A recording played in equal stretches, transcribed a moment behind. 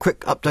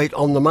quick update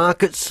on the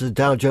markets. The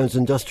Dow Jones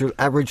Industrial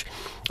Average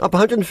up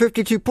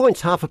 152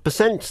 points,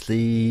 0.5%.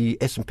 The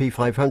S&P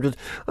 500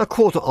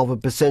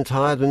 0.25%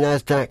 higher. The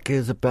Nasdaq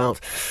is about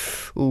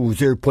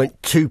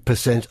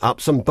 0.2%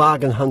 up. Some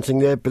bargain hunting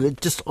there, but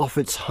it's just off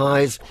its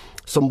highs.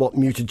 Somewhat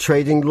muted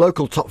trading.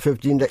 Local top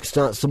 50 index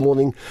starts the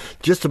morning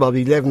just above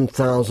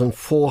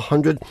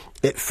 11,400.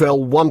 It fell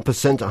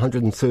 1%,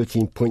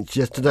 113 points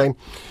yesterday.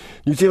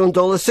 New Zealand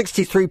dollar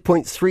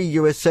 63.3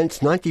 US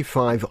cents,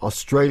 95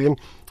 Australian,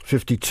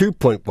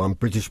 52.1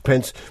 British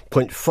pence,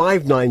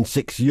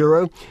 0.596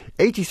 euro,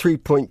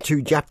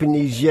 83.2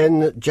 Japanese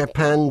yen.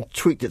 Japan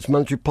tweaked its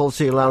monetary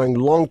policy, allowing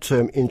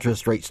long-term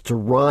interest rates to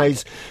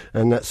rise,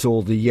 and that's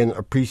all the yen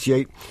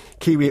appreciate.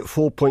 Kiwi at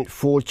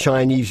 4.4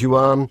 Chinese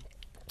yuan.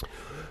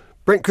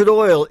 Brent crude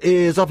oil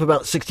is up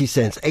about 60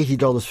 cents,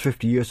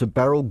 $80.50 US a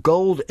barrel.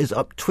 Gold is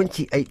up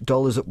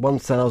 $28 at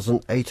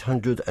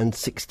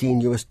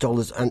 $1,816 US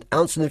dollars an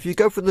ounce. And if you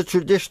go for the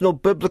traditional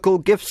biblical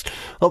gifts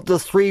of the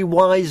three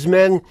wise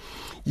men,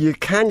 you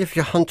can, if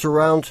you hunt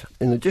around,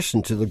 in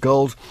addition to the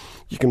gold,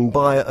 you can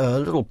buy a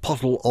little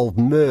pottle of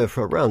myrrh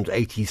for around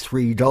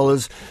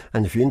 $83.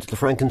 And if you're into the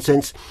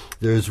frankincense,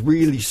 there's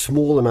really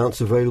small amounts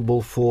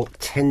available for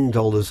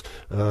 $10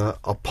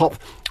 a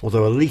pop.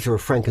 Although a litre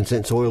of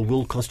frankincense oil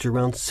will cost you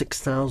around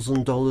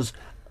 $6,000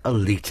 a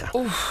litre.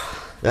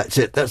 That's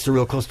it. That's the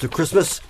real cost of Christmas.